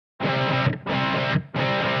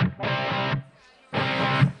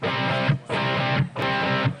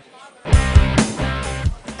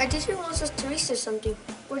something.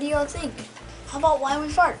 What do y'all think? How about why we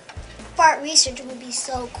fart? Fart research would be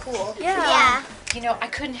so cool. Yeah. You know, I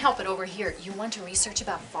couldn't help it over here. You want to research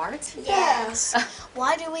about farts? Yes.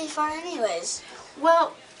 Why do we fart anyways?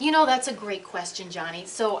 Well, you know, that's a great question, Johnny.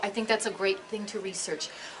 So I think that's a great thing to research.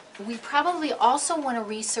 We probably also want to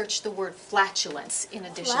research the word flatulence in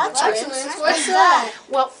addition to Flatulence? What's that?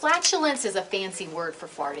 Well, flatulence is a fancy word for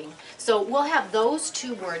farting. So we'll have those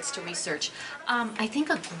two words to research. I think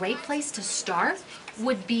a great place to start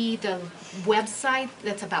would be the website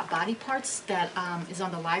that's about body parts that is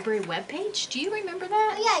on the library webpage. Do you remember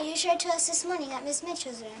that? Oh, yeah, you showed to us this morning at Miss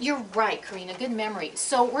Mitchell's room. You're right, Karina. Good memory.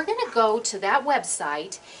 So we're going to go to that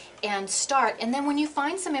website and start. And then when you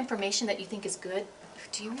find some information that you think is good,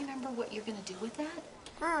 do you remember what you're going to do with that?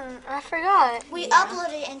 I forgot. We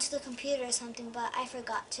uploaded it into the computer or something, but I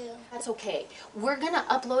forgot to. That's okay. We're going to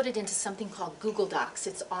upload it into something called Google Docs.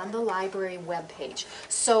 It's on the library webpage.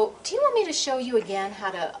 So do you want me to show you again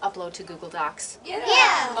how to upload to Google Docs?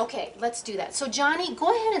 Yeah. Okay, let's do that. So Johnny,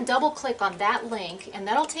 go ahead and double click on that link, and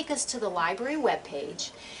that'll take us to the library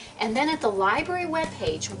webpage. And then at the library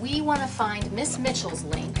webpage, we want to find Miss Mitchell's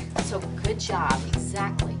link. So good job,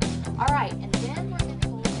 exactly. All right, and then we're going to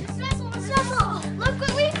go... Look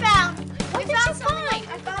what we found. What did you find?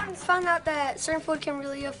 I found out that certain food can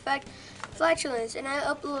really affect flatulence, and I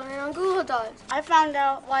uploaded it on Google Docs. I found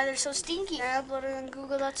out why they're so stinky. I uploaded it on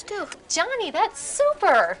Google Docs too. Johnny, that's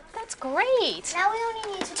super. That's great. Now we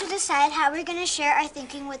only need to decide how we're going to share our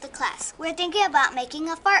thinking with the class. We're thinking about making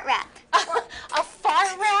a fart rap. A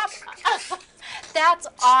fart rap? That's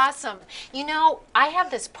awesome. You know, I have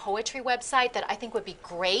this poetry website that I think would be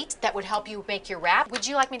great that would help you make your rap. Would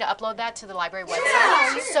you like me to upload that to the library website?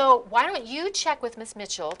 Yeah. So why don't you check with Miss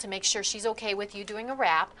Mitchell to make sure she's okay with you doing a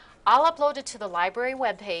rap. I'll upload it to the library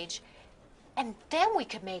webpage, and then we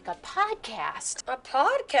could make a podcast. A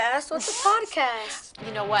podcast? What's a podcast?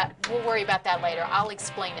 You know what? We'll worry about that later. I'll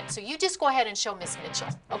explain it. So you just go ahead and show Miss Mitchell,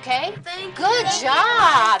 okay? Thank you. Good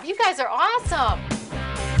job. You guys are awesome.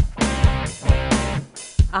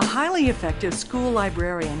 A highly effective school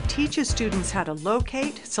librarian teaches students how to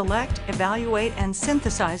locate, select, evaluate, and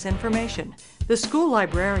synthesize information. The school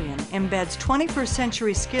librarian embeds 21st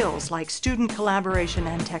century skills like student collaboration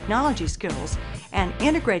and technology skills and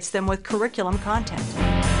integrates them with curriculum content.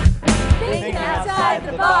 Thinking outside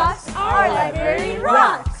the box, our librarian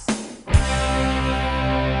rocks!